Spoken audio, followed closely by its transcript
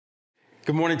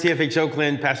Good morning, Tfh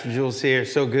Oakland. Pastor Jules here.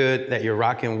 So good that you're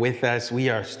rocking with us. We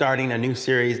are starting a new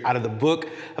series out of the book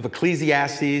of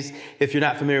Ecclesiastes. If you're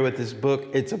not familiar with this book,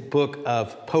 it's a book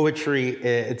of poetry.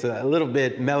 It's a little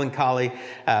bit melancholy,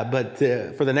 but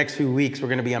for the next few weeks, we're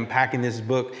going to be unpacking this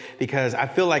book because I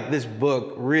feel like this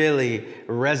book really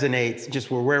resonates just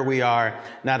where we are,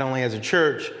 not only as a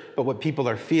church, but what people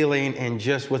are feeling and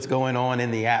just what's going on in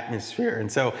the atmosphere.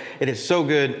 And so it is so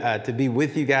good to be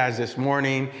with you guys this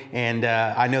morning. And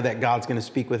I know that God's going to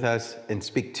speak with us and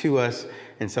speak to us.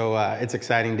 And so it's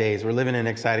exciting days. We're living in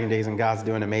exciting days and God's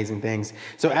doing amazing things.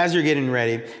 So as you're getting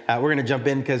ready, we're going to jump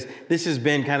in because this has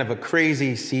been kind of a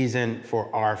crazy season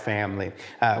for our family.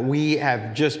 We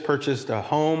have just purchased a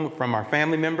home from our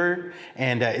family member,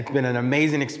 and it's been an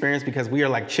amazing experience because we are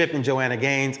like Chip and Joanna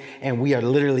Gaines, and we are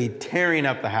literally tearing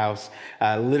up the house.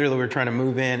 Literally, we're trying to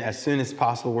move in as soon as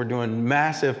possible. We're doing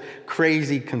massive,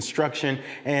 crazy construction.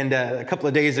 And a couple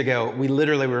of days ago, we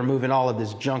literally were moving all of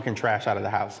this junk and trash out of the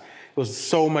house. It was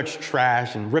so much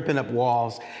trash and ripping up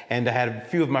walls. And I had a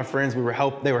few of my friends, they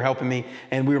were helping me,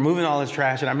 and we were moving all this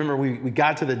trash. And I remember we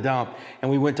got to the dump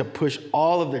and we went to push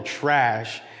all of the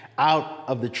trash out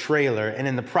of the trailer. And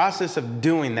in the process of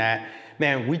doing that,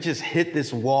 man, we just hit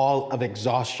this wall of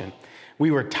exhaustion. We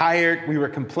were tired, we were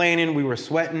complaining, we were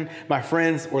sweating. My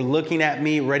friends were looking at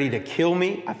me, ready to kill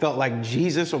me. I felt like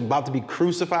Jesus was about to be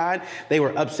crucified. They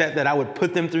were upset that I would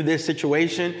put them through this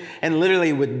situation. And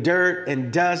literally with dirt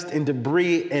and dust and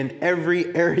debris in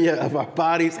every area of our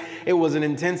bodies, it was an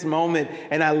intense moment.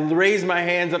 And I raised my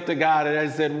hands up to God and I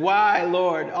said, why,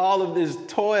 Lord, all of this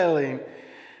toiling?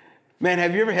 Man,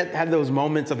 have you ever had those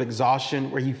moments of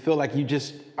exhaustion where you feel like you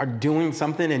just are doing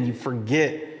something and you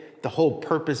forget the whole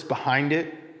purpose behind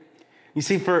it? You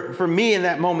see, for me in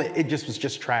that moment, it just was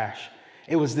just trash.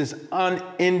 It was this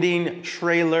unending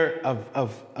trailer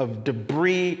of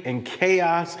debris and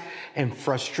chaos and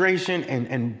frustration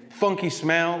and funky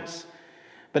smells.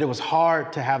 But it was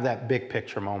hard to have that big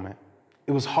picture moment.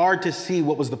 It was hard to see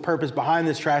what was the purpose behind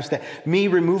this trash, that me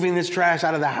removing this trash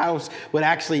out of the house would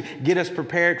actually get us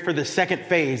prepared for the second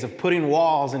phase of putting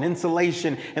walls and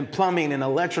insulation and plumbing and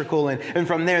electrical. And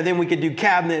from there, then we could do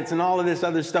cabinets and all of this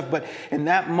other stuff. But in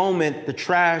that moment, the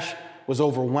trash was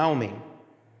overwhelming.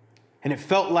 And it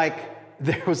felt like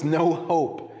there was no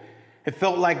hope. It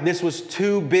felt like this was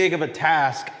too big of a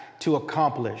task to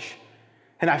accomplish.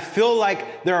 And I feel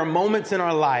like there are moments in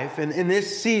our life and in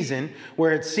this season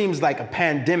where it seems like a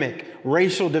pandemic,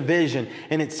 racial division,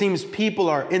 and it seems people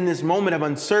are in this moment of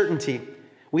uncertainty.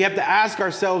 We have to ask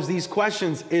ourselves these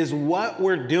questions. Is what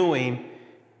we're doing,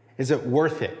 is it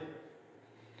worth it?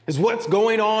 Is what's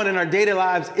going on in our daily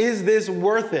lives, is this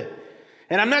worth it?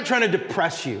 And I'm not trying to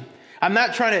depress you. I'm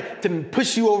not trying to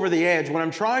push you over the edge. What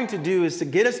I'm trying to do is to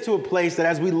get us to a place that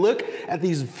as we look at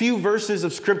these few verses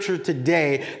of scripture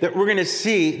today, that we're going to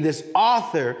see this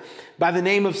author by the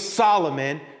name of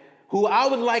Solomon, who I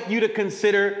would like you to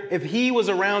consider, if he was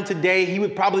around today, he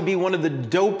would probably be one of the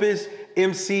dopest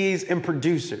MCs and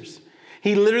producers.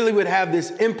 He literally would have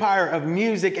this empire of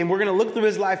music, and we're going to look through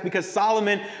his life because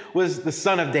Solomon was the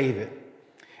son of David.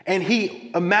 And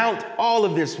he amassed all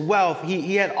of this wealth.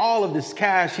 He had all of this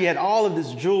cash. He had all of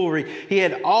this jewelry. He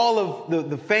had all of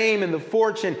the fame and the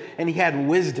fortune, and he had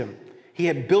wisdom. He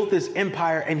had built this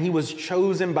empire, and he was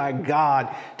chosen by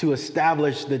God to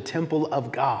establish the temple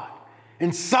of God.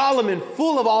 And Solomon,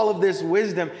 full of all of this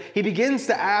wisdom, he begins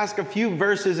to ask a few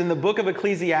verses in the book of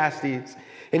Ecclesiastes,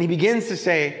 and he begins to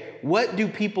say, what do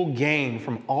people gain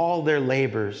from all their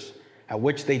labors at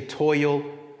which they toil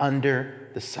under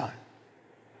the sun?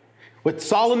 What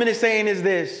Solomon is saying is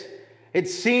this: it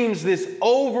seems this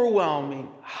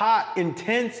overwhelming, hot,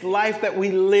 intense life that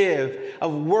we live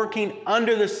of working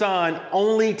under the sun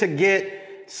only to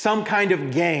get some kind of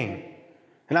gain.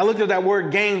 And I looked at that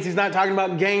word gains. He's not talking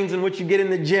about gains in which you get in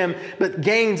the gym, but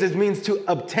gains means to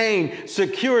obtain,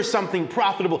 secure something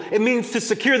profitable. It means to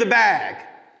secure the bag.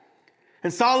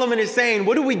 And Solomon is saying,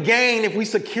 what do we gain if we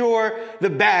secure the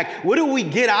bag? What do we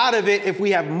get out of it if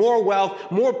we have more wealth,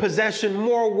 more possession,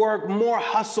 more work, more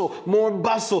hustle, more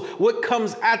bustle? What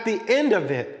comes at the end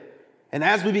of it? And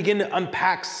as we begin to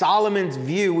unpack Solomon's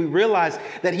view, we realize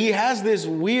that he has this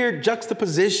weird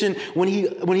juxtaposition when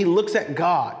he looks at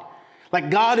God. Like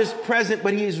God is present,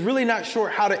 but he is really not sure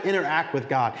how to interact with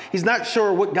God. He's not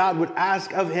sure what God would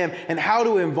ask of him and how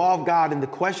to involve God in the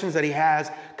questions that he has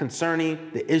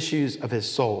concerning the issues of his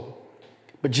soul.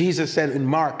 But Jesus said in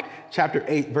Mark chapter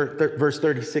 8, verse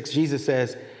 36, Jesus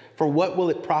says, for what will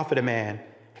it profit a man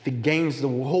if he gains the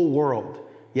whole world,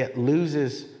 yet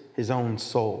loses his own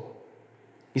soul?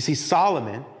 You see,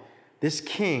 Solomon, this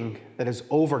king that is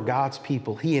over God's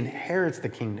people, he inherits the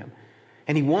kingdom.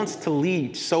 And he wants to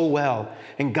lead so well.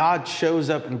 And God shows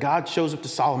up to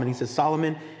Solomon. He says,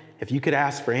 Solomon, if you could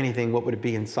ask for anything, what would it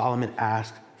be? And Solomon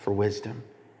asked for wisdom.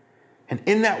 And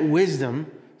in that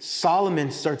wisdom,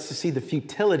 Solomon starts to see the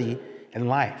futility in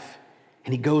life.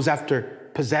 And he goes after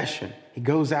possession. He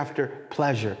goes after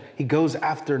pleasure. He goes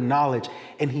after knowledge.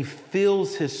 And he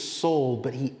fills his soul,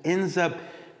 but he ends up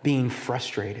being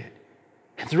frustrated.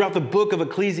 And throughout the book of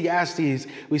Ecclesiastes,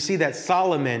 we see that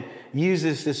Solomon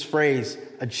uses this phrase,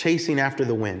 a chasing after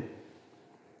the wind.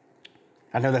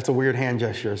 I know that's a weird hand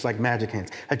gesture. It's like magic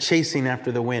hands, a chasing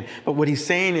after the wind. But what he's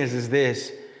saying is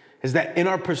that in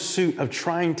our pursuit of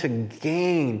trying to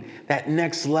gain that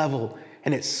next level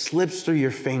and it slips through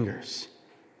your fingers,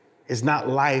 is not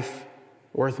life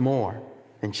worth more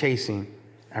than chasing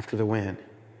after the wind?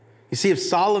 You see, if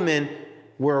Solomon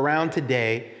were around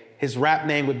today, his rap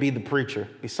name would be the preacher,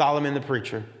 be Solomon the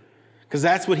preacher, because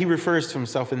that's what he refers to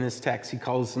himself in this text. He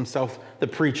calls himself the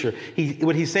preacher.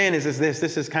 What he's saying is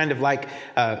this is kind of like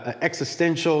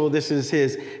existential. This is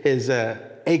his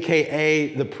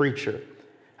AKA the preacher,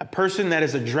 a person that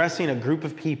is addressing a group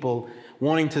of people,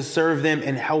 wanting to serve them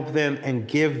and help them and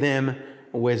give them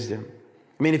wisdom.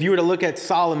 I mean, if you were to look at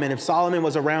Solomon, if Solomon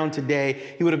was around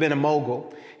today, he would have been a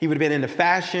mogul. He would have been into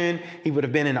fashion. He would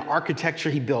have been into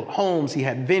architecture. He built homes. He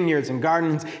had vineyards and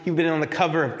gardens. He would have been on the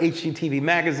cover of HGTV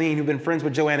magazine. He would have been friends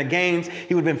with Joanna Gaines.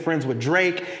 He would have been friends with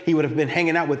Drake. He would have been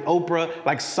hanging out with Oprah.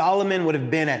 Like Solomon would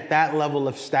have been at that level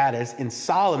of status. And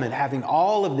Solomon, having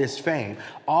all of this fame,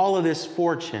 all of this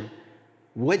fortune,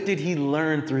 what did he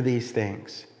learn through these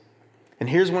things? And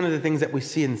here's one of the things that we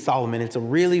see in Solomon. It's a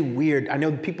really weird, I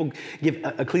know people give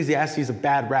Ecclesiastes a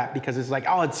bad rap because it's like,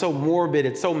 oh, it's so morbid,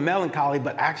 it's so melancholy,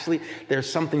 but actually there's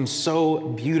something so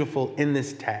beautiful in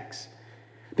this text.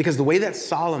 Because the way that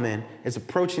Solomon is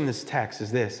approaching this text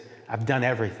is this: I've done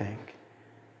everything,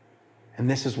 and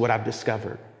this is what I've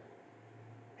discovered.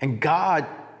 And God,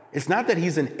 it's not that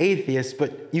he's an atheist,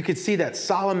 but you could see that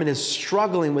Solomon is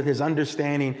struggling with his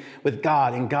understanding with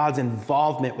God and God's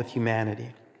involvement with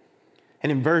humanity.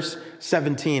 And in verse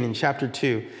 17 in chapter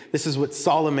 2, this is what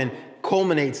Solomon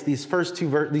culminates these first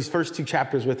two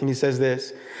chapters with. And he says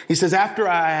this. He says, after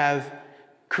I have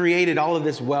created all of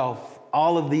this wealth,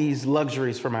 all of these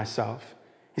luxuries for myself,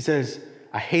 he says,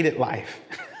 I hated life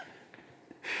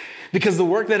because the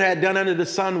work that I had done under the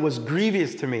sun was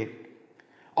grievous to me.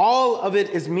 All of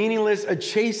it is meaningless, a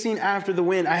chasing after the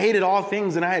wind. I hated all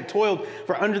things and I had toiled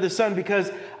for under the sun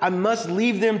because I must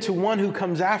leave them to one who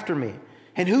comes after me.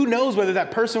 And who knows whether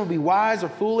that person will be wise or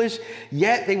foolish,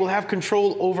 yet they will have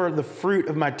control over the fruit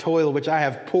of my toil, which I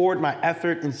have poured my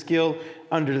effort and skill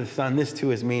under the sun. This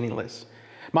too is meaningless.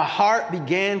 My heart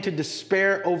began to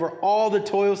despair over all the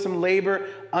toilsome labor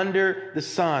under the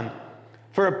sun.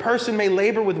 For a person may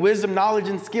labor with wisdom, knowledge,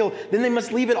 and skill, then they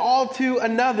must leave it all to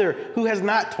another who has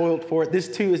not toiled for it.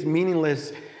 This too is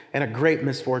meaningless and a great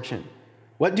misfortune.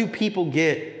 What do people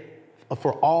get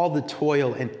for all the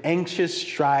toil and anxious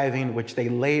striving which they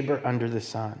labor under the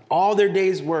sun? All their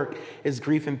day's work is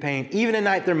grief and pain. Even at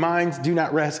night, their minds do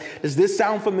not rest. Does this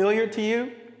sound familiar to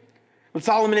you? What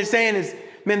Solomon is saying is,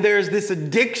 man, there's this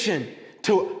addiction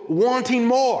to wanting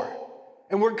more,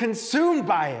 and we're consumed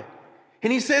by it.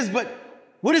 And he says, but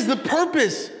what is the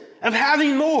purpose of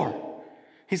having more?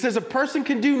 He says a person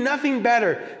can do nothing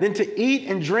better than to eat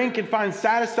and drink and find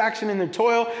satisfaction in their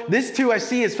toil. This too I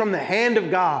see is from the hand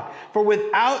of God. For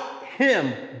without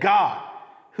him, God,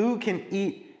 who can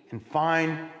eat and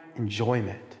find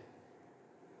enjoyment?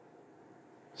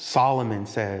 Solomon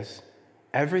says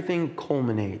everything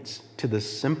culminates to the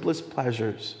simplest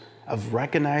pleasures of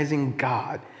recognizing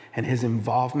God and his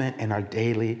involvement in our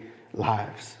daily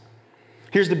lives.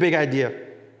 Here's the big idea,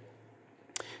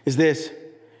 is this: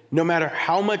 no matter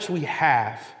how much we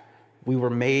have, we were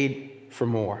made for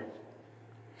more.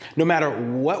 No matter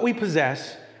what we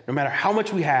possess, no matter how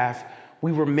much we have,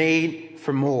 we were made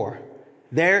for more.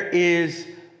 There is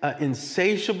an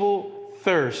insatiable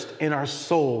thirst in our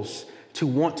souls to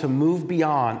want to move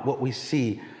beyond what we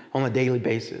see on a daily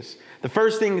basis. The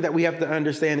first thing that we have to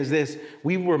understand is this: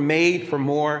 we were made for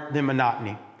more than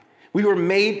monotony. We were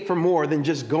made for more than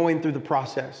just going through the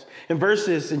process.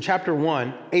 In chapter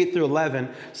 1, 8 through 11,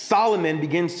 Solomon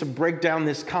begins to break down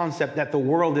this concept that the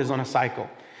world is on a cycle.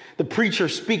 The preacher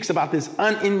speaks about this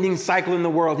unending cycle in the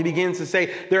world. He begins to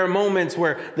say there are moments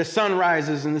where the sun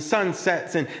rises and the sun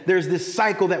sets, and there's this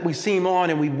cycle that we seem on,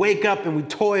 and we wake up and we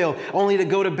toil only to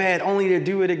go to bed, only to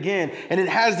do it again. And it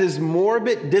has this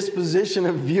morbid disposition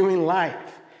of viewing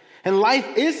life. And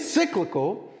life is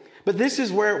cyclical, but this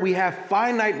is where we have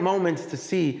finite moments to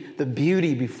see the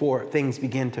beauty before things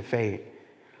begin to fade.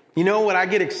 You know what I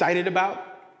get excited about?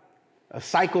 A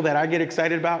cycle that I get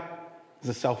excited about is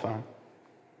a cell phone.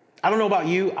 I don't know about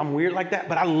you, I'm weird like that,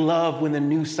 but I love when the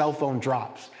new cell phone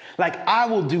drops. Like, I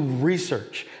will do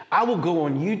research. I will go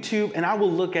on YouTube and I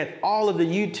will look at all of the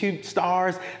YouTube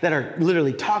stars that are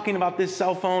literally talking about this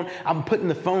cell phone. I'm putting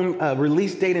the phone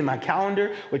release date in my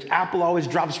calendar, which Apple always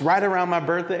drops right around my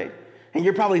birthday. And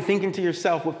you're probably thinking to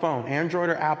yourself, what phone, Android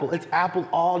or Apple? It's Apple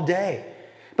all day.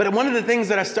 But one of the things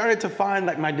that I started to find,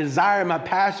 like my desire, my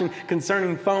passion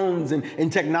concerning phones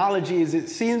and technology, is it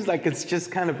seems like it's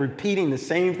just kind of repeating the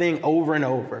same thing over and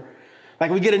over. Like,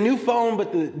 we get a new phone,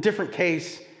 but the different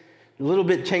case, a little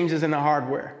bit changes in the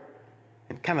hardware,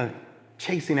 and kind of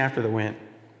chasing after the wind.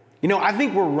 You know, I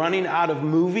think we're running out of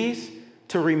movies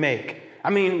to remake. I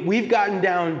mean, we've gotten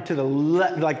down to the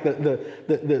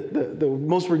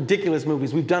most ridiculous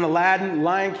movies. We've done Aladdin,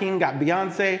 Lion King, got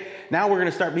Beyonce. Now we're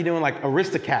gonna start be doing like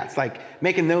Aristocats, like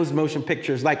making those motion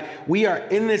pictures. Like, we are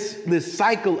in this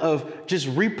cycle of just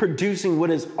reproducing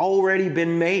what has already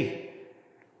been made.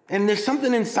 And there's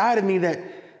something inside of me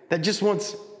that just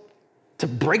wants to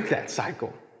break that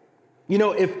cycle. You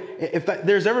know, if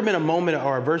there's ever been a moment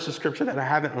or a verse of scripture that I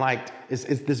haven't liked, is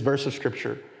this verse of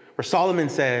scripture where Solomon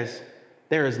says,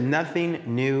 there is nothing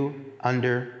new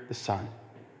under the sun.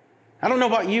 I don't know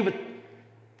about you, but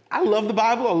I love the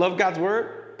Bible. I love God's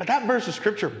word. But that verse of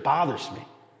scripture bothers me.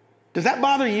 Does that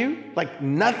bother you? Like,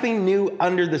 nothing new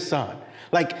under the sun.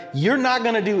 Like, you're not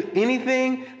going to do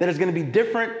anything that is going to be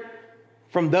different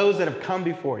from those that have come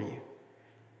before you.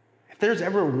 If there's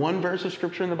ever one verse of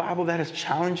scripture in the Bible that has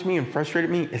challenged me and frustrated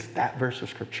me, it's that verse of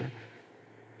scripture.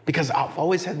 Because I've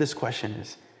always had this question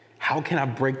is, how can I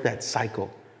break that cycle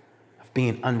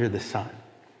being under the sun?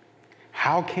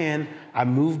 How can I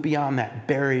move beyond that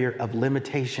barrier of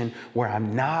limitation where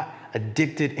I'm not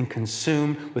addicted and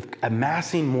consumed with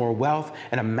amassing more wealth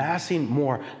and amassing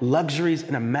more luxuries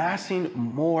and amassing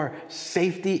more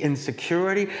safety and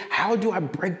security? How do I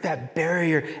break that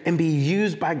barrier and be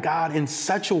used by God in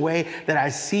such a way that I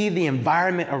see the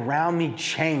environment around me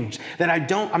change? That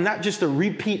I'm not just a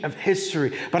repeat of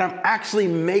history, but I'm actually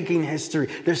making history.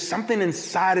 There's something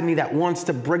inside of me that wants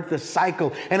to break the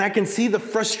cycle. And I can see the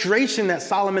frustration that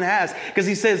Solomon has, because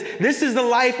he says, this is the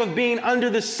life of being under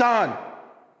the sun.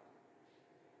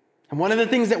 And one of the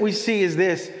things that we see is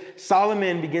this.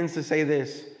 Solomon begins to say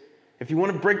this: if you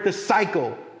want to break the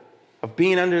cycle of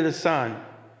being under the sun,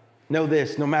 know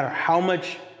this: no matter how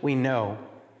much we know,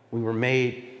 we were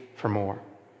made for more.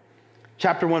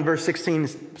 Chapter 1, verse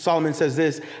 16, Solomon says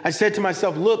this: I said to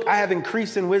myself, look, I have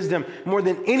increased in wisdom more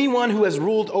than anyone who has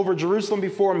ruled over Jerusalem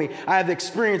before me. I have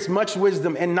experienced much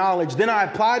wisdom and knowledge. Then I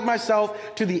applied myself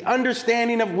to the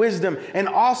understanding of wisdom and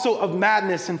also of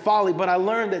madness and folly. But I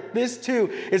learned that this too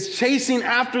is chasing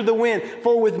after the wind.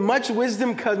 For with much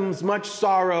wisdom comes much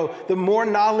sorrow. The more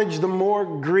knowledge, the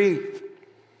more grief.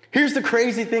 Here's the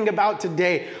crazy thing about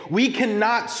today. We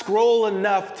cannot scroll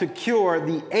enough to cure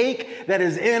the ache that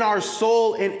is in our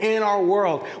soul and in our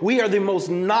world. We are the most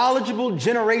knowledgeable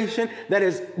generation that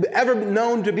has ever been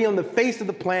known to be on the face of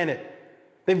the planet.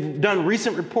 They've done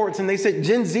recent reports and they said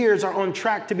Gen Zers are on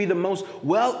track to be the most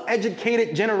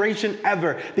well-educated generation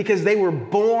ever because they were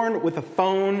born with a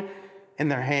phone in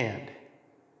their hand.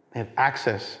 They have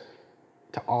access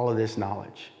to all of this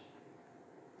knowledge.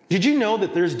 Did you know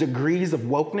that there's degrees of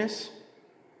wokeness?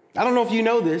 I don't know if you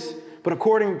know this, but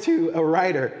according to a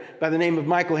writer by the name of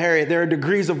Michael Harriot, there are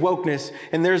degrees of wokeness,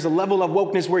 and there's a level of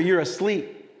wokeness where you're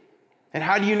asleep. And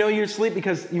how do you know you're asleep?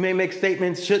 Because you may make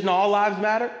statements, shouldn't all lives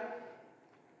matter?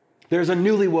 There's a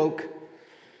newly woke.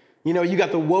 You know, you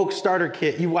got the woke starter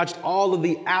kit. You watched all of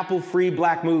the Apple-free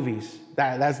black movies.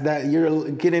 That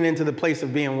you're getting into the place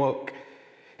of being woke.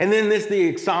 And then there's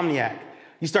the insomniac.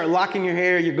 You start locking your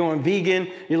hair, you're going vegan.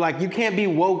 You're like, you can't be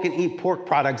woke and eat pork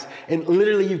products. And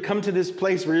literally you've come to this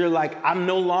place where you're like, I'm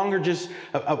no longer just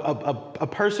a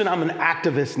person, I'm an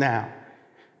activist now.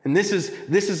 And this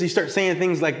is, you start saying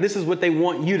things like, this is what they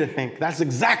want you to think. That's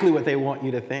exactly what they want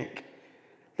you to think.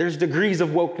 There's degrees of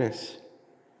wokeness.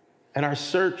 In our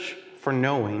search for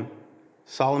knowing,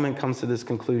 Solomon comes to this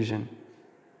conclusion: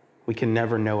 we can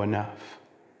never know enough.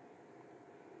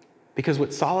 Because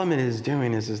what Solomon is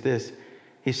doing is this: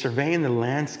 he's surveying the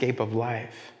landscape of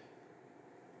life.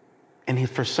 And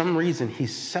for some reason,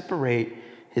 he's separate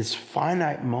his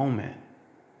finite moment.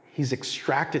 He's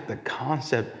extracted the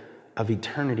concept of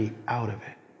eternity out of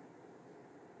it.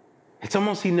 It's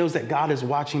almost he knows that God is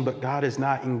watching, but God is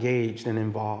not engaged and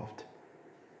involved.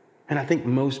 And I think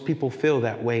most people feel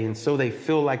that way. And so they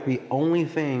feel like the only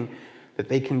thing that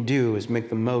they can do is make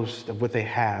the most of what they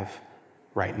have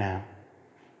right now.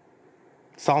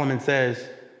 Solomon says,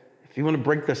 if you want to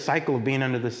break the cycle of being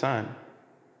under the sun,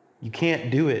 you can't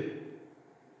do it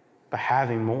by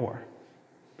having more.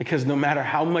 Because no matter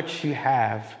how much you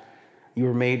have, you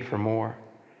were made for more.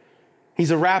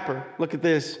 He's a rapper. Look at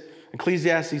this.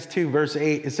 Ecclesiastes 2, verse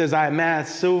 8. It says, I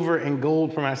amassed silver and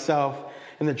gold for myself,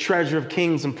 and the treasure of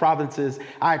kings and provinces.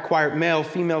 I acquired male,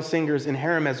 female singers, and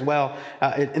harem as well,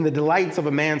 in the delights of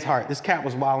a man's heart. This cat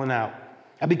was wilding out.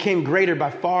 I became greater by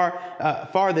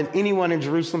far than anyone in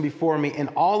Jerusalem before me, and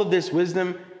all of this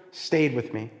wisdom stayed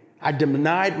with me. I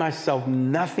denied myself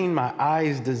nothing my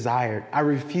eyes desired. I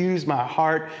refused my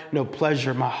heart no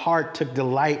pleasure. My heart took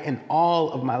delight in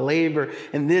all of my labor,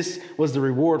 and this was the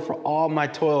reward for all my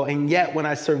toil. And yet when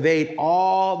I surveyed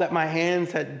all that my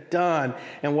hands had done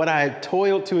and what I had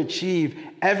toiled to achieve,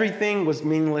 everything was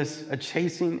meaningless, a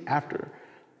chasing after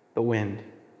the wind.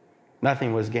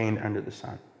 Nothing was gained under the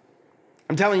sun.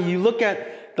 I'm telling you, look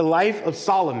at the life of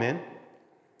Solomon.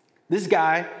 This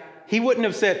guy, he wouldn't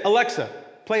have said, Alexa,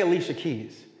 play Alicia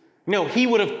Keys. No, he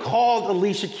would have called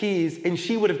Alicia Keys and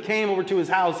she would have came over to his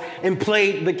house and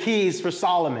played the keys for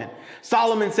Solomon.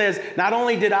 Solomon says, not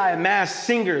only did I amass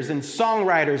singers and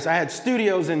songwriters, I had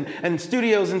studios and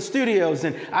studios,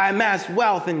 and I amassed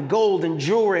wealth and gold and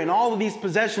jewelry and all of these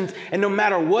possessions. And no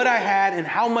matter what I had and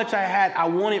how much I had, I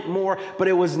wanted more, but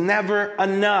it was never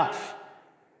enough.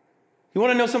 You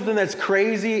want to know something that's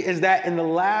crazy is that in the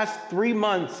last 3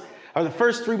 months, or the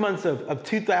first 3 months of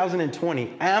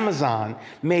 2020, Amazon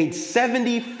made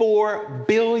 $74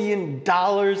 billion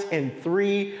in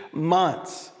 3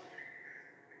 months.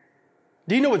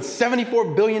 Do you know what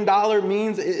 $74 billion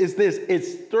means? It's this.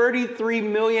 It's $33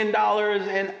 million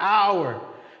an hour.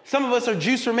 Some of us are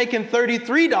juiced for making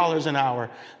 $33 an hour,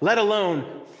 let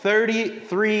alone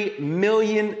 $33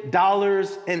 million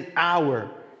an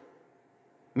hour.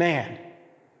 Man,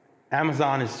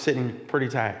 Amazon is sitting pretty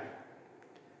tight.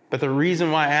 But the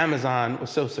reason why Amazon was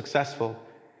so successful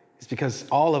is because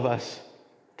all of us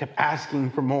kept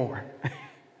asking for more.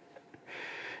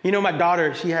 You know, my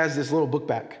daughter, she has this little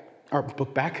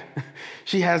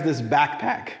she has this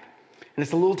backpack. And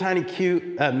it's a little tiny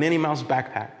cute Minnie Mouse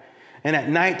backpack. And at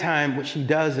nighttime, what she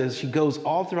does is she goes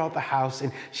all throughout the house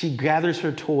and she gathers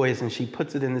her toys and she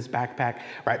puts it in this backpack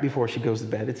right before she goes to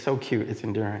bed. It's so cute, it's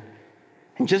enduring.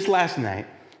 And just last night,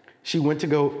 she went to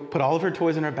go put all of her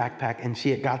toys in her backpack and she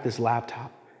had got this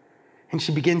laptop. And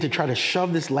she began to try to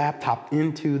shove this laptop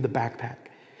into the backpack.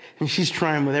 And she's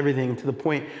trying with everything to the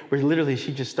point where literally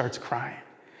she just starts crying.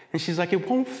 And she's like, it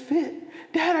won't fit.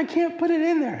 Dad, I can't put it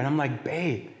in there. And I'm like,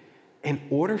 babe, in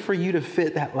order for you to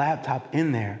fit that laptop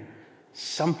in there,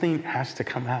 something has to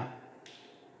come out.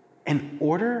 In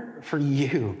order for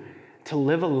you to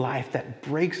live a life that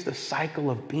breaks the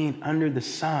cycle of being under the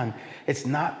sun, it's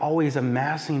not always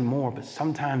amassing more, but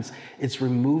sometimes it's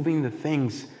removing the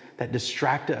things that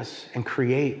distract us and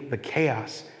create the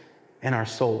chaos in our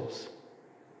souls.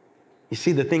 You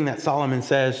see, the thing that Solomon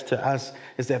says to us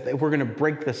is that if we're going to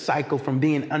break the cycle from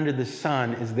being under the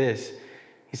sun is this.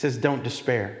 He says, don't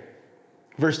despair.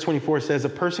 Verse 24 says, a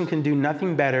person can do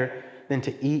nothing better than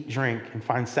to eat, drink, and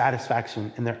find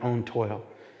satisfaction in their own toil.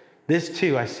 This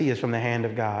too I see is from the hand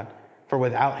of God, for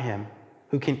without him,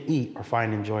 who can eat or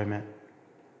find enjoyment?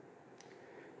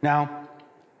 Now,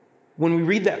 when we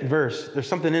read that verse, there's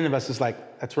something in us that's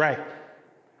like, that's right.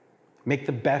 Make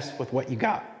the best with what you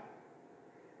got.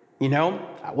 You know,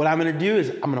 what I'm going to do is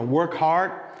I'm going to work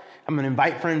hard. I'm going to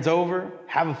invite friends over,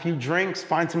 have a few drinks,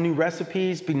 find some new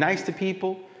recipes, be nice to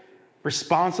people,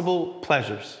 responsible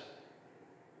pleasures.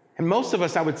 And most of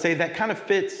us, I would say, that kind of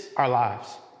fits our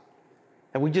lives.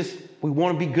 That we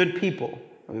want to be good people.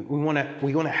 We want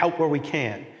to help where we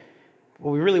can. But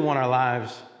we really want our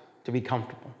lives to be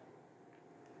comfortable.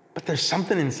 But there's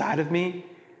something inside of me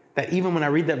that even when I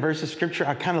read that verse of scripture,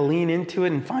 I kind of lean into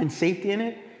it and find safety in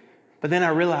it. But then I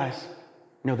realize,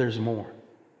 no, there's more.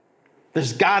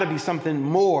 There's got to be something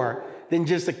more than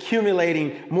just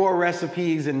accumulating more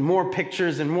recipes and more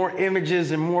pictures and more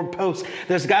images and more posts.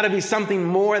 There's got to be something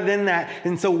more than that.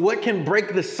 And so what can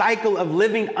break the cycle of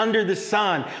living under the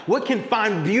sun? What can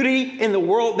find beauty in the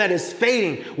world that is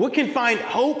fading? What can find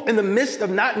hope in the midst of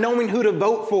not knowing who to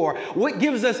vote for? What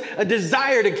gives us a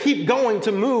desire to keep going,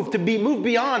 to move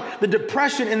beyond the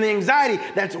depression and the anxiety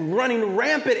that's running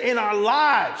rampant in our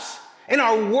lives, in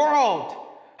our world?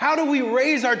 How do we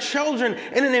raise our children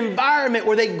in an environment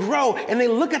where they grow and they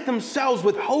look at themselves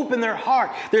with hope in their heart?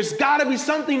 There's got to be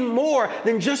something more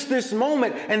than just this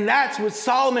moment. And that's what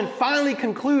Solomon finally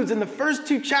concludes in the first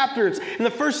 2 chapters. In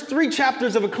the first 3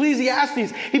 chapters of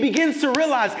Ecclesiastes, he begins to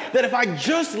realize that if I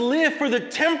just live for the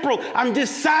temporal, I'm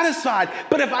dissatisfied.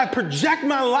 But if I project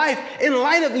my life in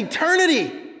light of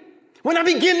eternity, When I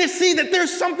begin to see that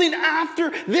there's something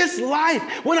after this life,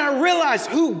 when I realize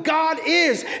who God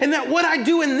is and that what I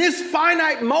do in this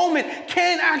finite moment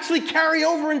can actually carry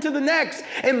over into the next,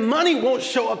 and money won't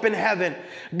show up in heaven.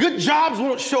 Good jobs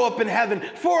won't show up in heaven.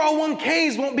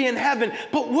 401ks won't be in heaven.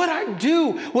 But what I do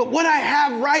with what I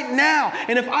have right now,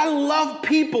 and if I love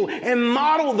people and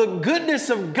model the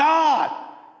goodness of God,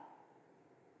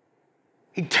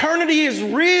 eternity is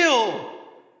real.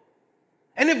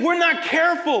 And if we're not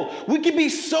careful, we can be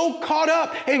so caught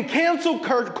up in cancel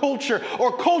culture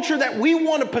or culture that we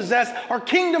want to possess or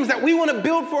kingdoms that we want to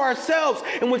build for ourselves.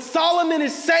 And what Solomon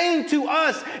is saying to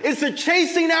us is a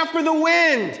chasing after the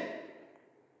wind.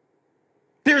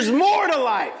 There's more to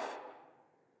life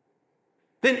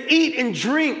than eat and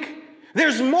drink.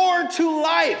 There's more to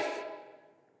life.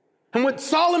 And what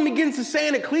Solomon begins to say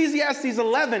in Ecclesiastes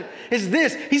 11 is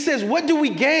this. He says, what do we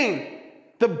gain?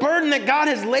 The burden that God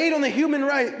has laid on the human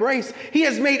race. He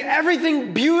has made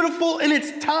everything beautiful in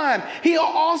its time. He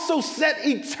also set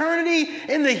eternity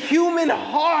in the human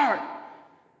heart.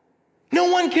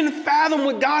 No one can fathom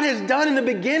what God has done in the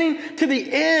beginning to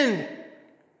the end.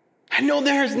 I know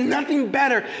there is nothing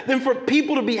better than for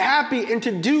people to be happy and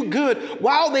to do good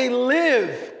while they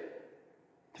live.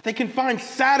 That they can find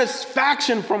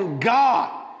satisfaction from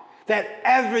God. That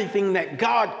everything that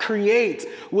God creates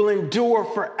will endure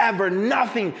forever.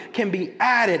 Nothing can be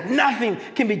added. Nothing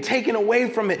can be taken away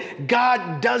from it.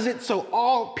 God does it so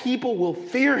all people will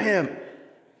fear him.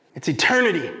 It's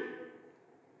eternity.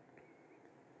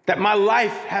 That my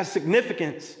life has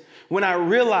significance when I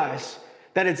realize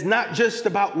that it's not just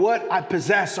about what I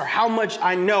possess or how much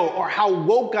I know or how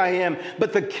woke I am,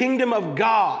 but the kingdom of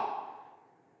God.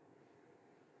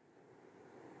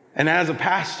 And as a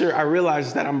pastor, I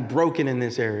realize that I'm broken in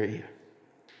this area.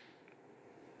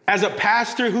 As a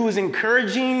pastor who is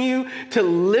encouraging you to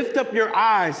lift up your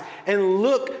eyes and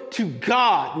look to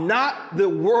God, not the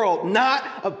world, not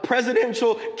a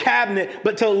presidential cabinet,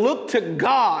 but to look to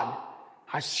God,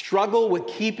 I struggle with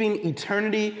keeping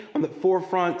eternity on the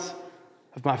forefront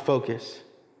of my focus.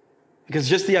 Because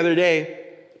just the other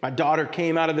day, my daughter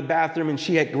came out of the bathroom and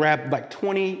she had grabbed like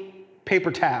 20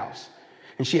 paper towels.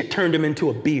 And she had turned them into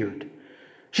a beard.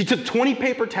 She took 20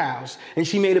 paper towels and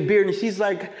she made a beard. And she's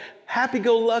like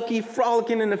happy-go-lucky,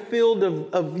 frolicking in a field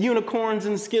of unicorns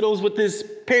and Skittles with this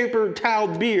paper towel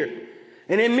beard.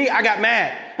 And in me, I got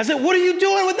mad. I said, what are you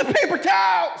doing with the paper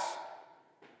towels?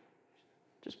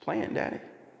 Just playing, Daddy.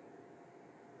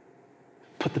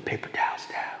 Put the paper towels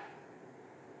down.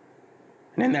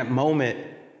 And in that moment,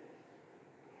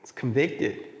 I was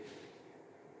convicted.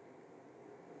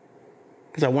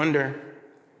 Because I wonder,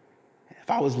 if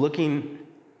I was looking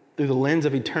through the lens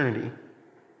of eternity,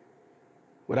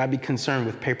 would I be concerned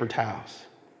with paper towels?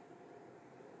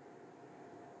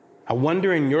 I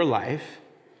wonder in your life,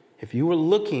 if you were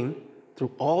looking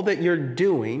through all that you're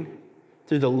doing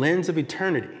through the lens of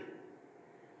eternity,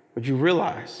 would you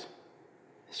realize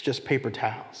it's just paper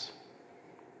towels?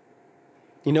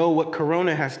 You know, what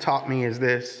Corona has taught me is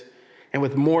this, and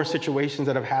with more situations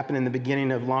that have happened in the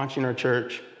beginning of launching our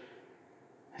church,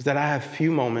 is that I have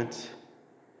few moments,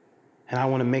 and I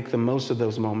want to make the most of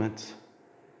those moments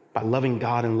by loving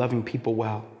God and loving people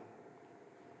well.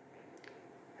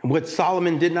 And what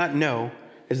Solomon did not know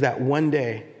is that one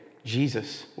day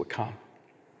Jesus would come.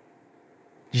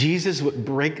 Jesus would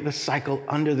break the cycle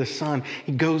under the sun.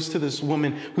 He goes to this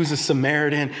woman who's a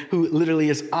Samaritan who literally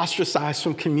is ostracized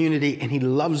from community, and he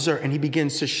loves her, and he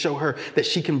begins to show her that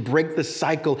she can break the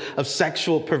cycle of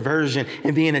sexual perversion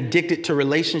and being addicted to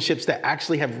relationships that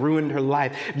actually have ruined her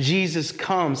life. Jesus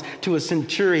comes to a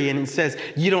centurion and says,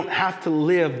 you don't have to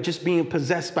live just being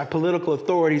possessed by political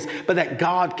authorities, but that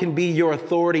God can be your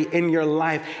authority in your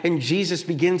life. And Jesus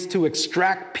begins to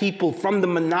extract people from the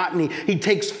monotony. He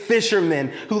takes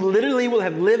fishermen who literally will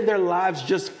have lived their lives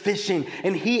just fishing,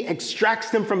 and he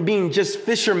extracts them from being just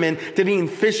fishermen to being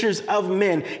fishers of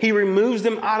men. He removes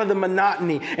them out of the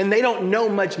monotony, and they don't know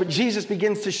much, but Jesus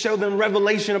begins to show them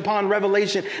revelation upon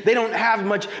revelation. They don't have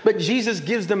much, but Jesus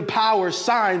gives them power,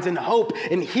 signs, and hope,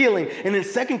 and healing. And in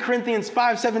 2 Corinthians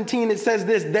 5:17, it says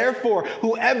this, therefore,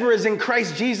 whoever is in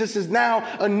Christ Jesus is now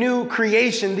a new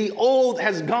creation. The old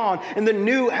has gone, and the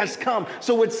new has come.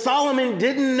 So what Solomon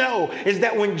didn't know is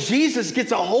that when Jesus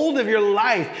gets a hold of your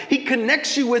life, he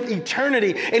connects you with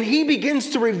eternity, and he begins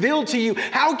to reveal to you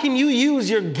how can you use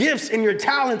your gifts and your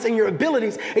talents and your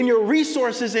abilities and your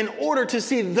resources in order to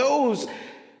see those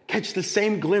catch the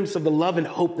same glimpse of the love and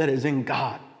hope that is in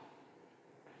God.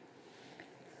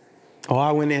 Oh,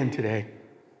 I went in today.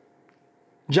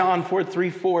 John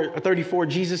 4:34,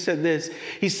 Jesus said this.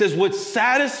 He says, what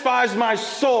satisfies my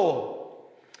soul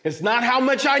is not how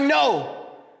much I know,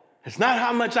 It's not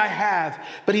how much I have,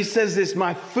 but he says this,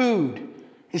 my food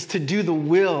is to do the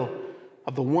will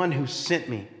of the one who sent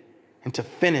me and to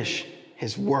finish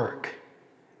his work.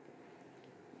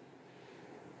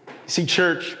 See,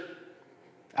 church,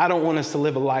 I don't want us to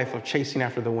live a life of chasing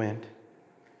after the wind.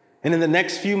 And in the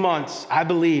next few months, I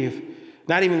believe,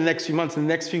 not even the next few months, in the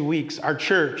next few weeks, our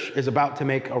church is about to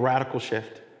make a radical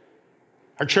shift.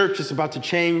 Our church is about to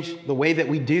change the way that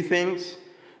we do things,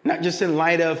 not just in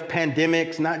light of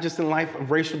pandemics, not just in light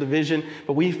of racial division,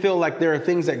 but we feel like there are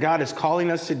things that God is calling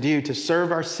us to do to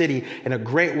serve our city in a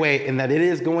great way and that it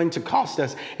is going to cost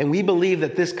us. And we believe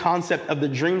that this concept of the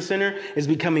Dream Center is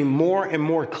becoming more and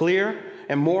more clear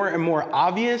and more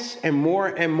obvious and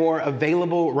more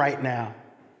available right now.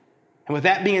 And with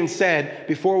that being said,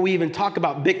 before we even talk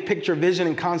about big picture vision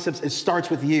and concepts, it starts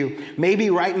with you. Maybe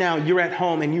right now you're at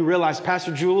home and you realize,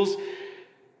 Pastor Jules,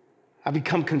 I've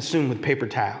become consumed with paper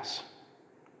towels.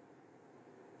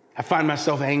 I find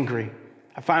myself angry.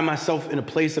 I find myself in a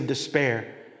place of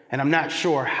despair, and I'm not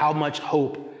sure how much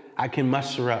hope I can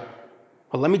muster up.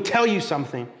 But let me tell you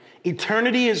something.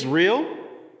 Eternity is real.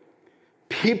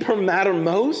 People matter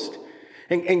most.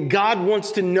 And God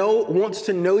wants to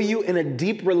know you in a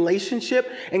deep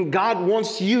relationship, and God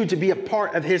wants you to be a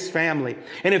part of his family.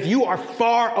 And if you are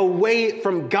far away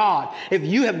from God, if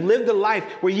you have lived a life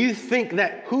where you think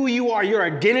that who you are, your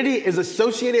identity is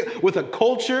associated with a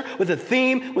culture, with a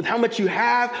theme, with how much you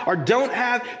have or don't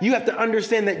have, you have to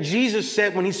understand that Jesus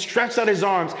said when he stretched out his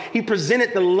arms, he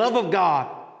presented the love of God.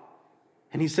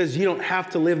 And he says, you don't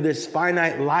have to live this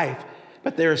finite life,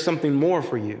 but there is something more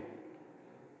for you.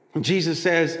 And Jesus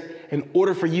says, in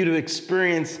order for you to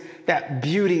experience that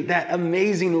beauty, that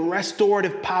amazing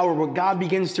restorative power where God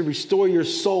begins to restore your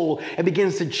soul and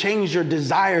begins to change your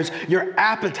desires, your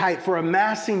appetite for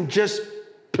amassing just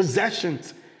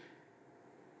possessions,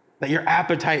 that your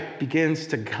appetite begins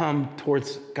to come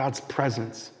towards God's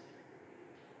presence.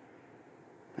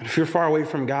 And if you're far away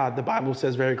from God, the Bible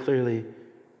says very clearly,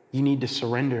 you need to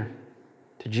surrender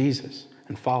to Jesus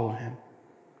and follow him.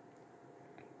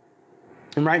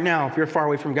 And right now, if you're far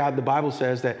away from God, the Bible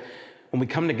says that when we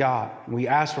come to God and we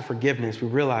ask for forgiveness, we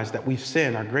realize that we've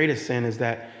sinned. Our greatest sin is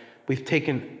that we've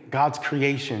taken God's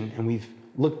creation and we've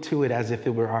looked to it as if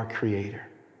it were our creator.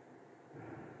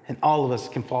 And all of us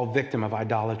can fall victim of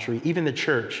idolatry. Even the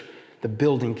church, the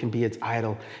building can be its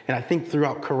idol. And I think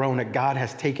throughout Corona, God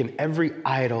has taken every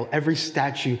idol, every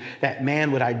statue that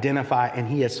man would identify, and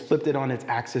he has flipped it on its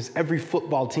axis. Every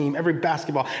football team, every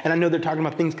basketball. And I know they're talking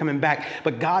about things coming back,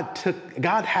 but God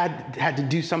had to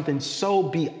do something so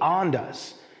beyond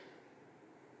us.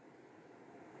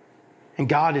 And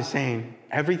God is saying,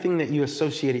 everything that you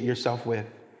associated yourself with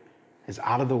is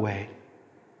out of the way.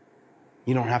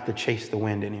 You don't have to chase the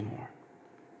wind anymore.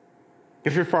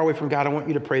 If you're far away from God, I want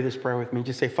you to pray this prayer with me.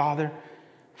 Just say, Father,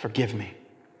 forgive me.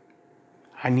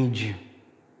 I need you.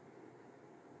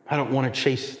 I don't want to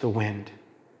chase the wind.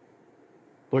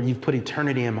 Lord, you've put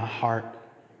eternity in my heart,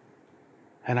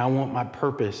 and I want my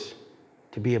purpose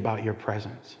to be about your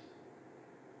presence.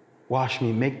 Wash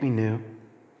me, make me new,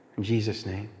 in Jesus'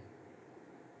 name.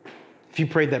 If you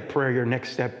prayed that prayer, your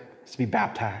next step is to be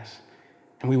baptized,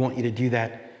 and we want you to do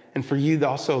that. And for you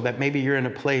also, that maybe you're in a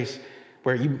place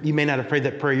where you may not have prayed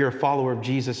that prayer, you're a follower of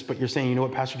Jesus, but you're saying, you know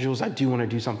what, Pastor Jules, I do want to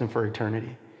do something for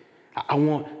eternity. I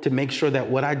want to make sure that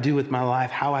what I do with my life,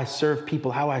 how I serve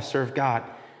people, how I serve God,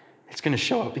 it's going to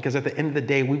show up, because at the end of the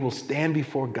day, we will stand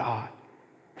before God,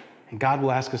 and God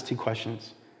will ask us two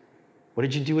questions. What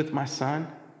did you do with my son?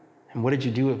 And what did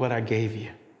you do with what I gave you?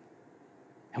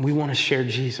 And we want to share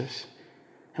Jesus,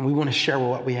 and we want to share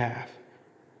what we have.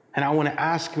 And I want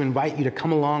to invite you to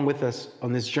come along with us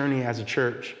on this journey as a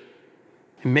church.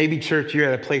 And maybe, church,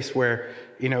 you're at a place where,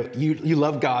 you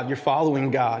love God, you're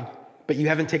following God, but you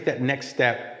haven't taken that next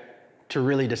step to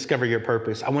really discover your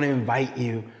purpose. I want to invite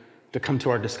you to come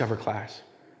to our Discover class.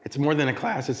 It's more than a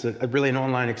class. It's really an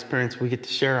online experience. We get to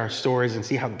share our stories and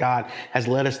see how God has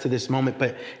led us to this moment,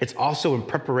 but it's also in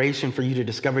preparation for you to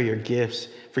discover your gifts,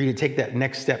 for you to take that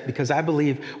next step, because I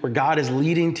believe where God is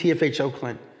leading Tfh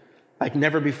Oakland like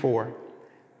never before,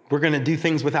 we're going to do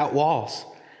things without walls.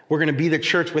 We're going to be the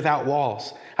church without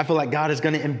walls. I feel like God is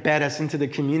going to embed us into the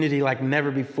community like never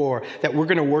before, that we're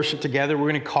going to worship together. We're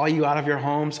going to call you out of your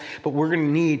homes, but we're going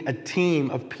to need a team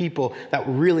of people that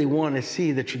really want to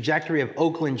see the trajectory of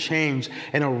Oakland change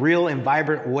in a real and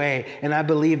vibrant way. And I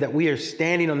believe that we are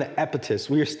standing on the epitaph.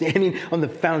 We are standing on the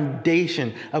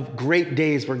foundation of great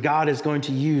days where God is going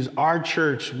to use our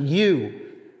church, you,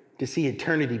 to see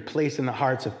eternity placed in the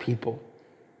hearts of people.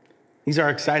 These are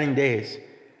exciting days.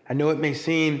 I know it may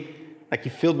seem like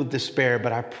you're filled with despair,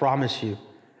 but I promise you,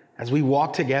 as we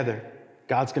walk together,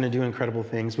 God's going to do incredible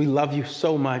things. We love you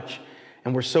so much,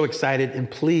 and we're so excited.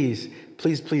 And please,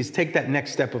 please, please take that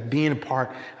next step of being a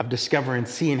part of discovering,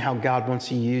 seeing how God wants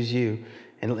to use you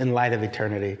in light of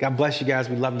eternity. God bless you guys.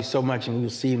 We love you so much, and we will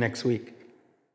see you next week.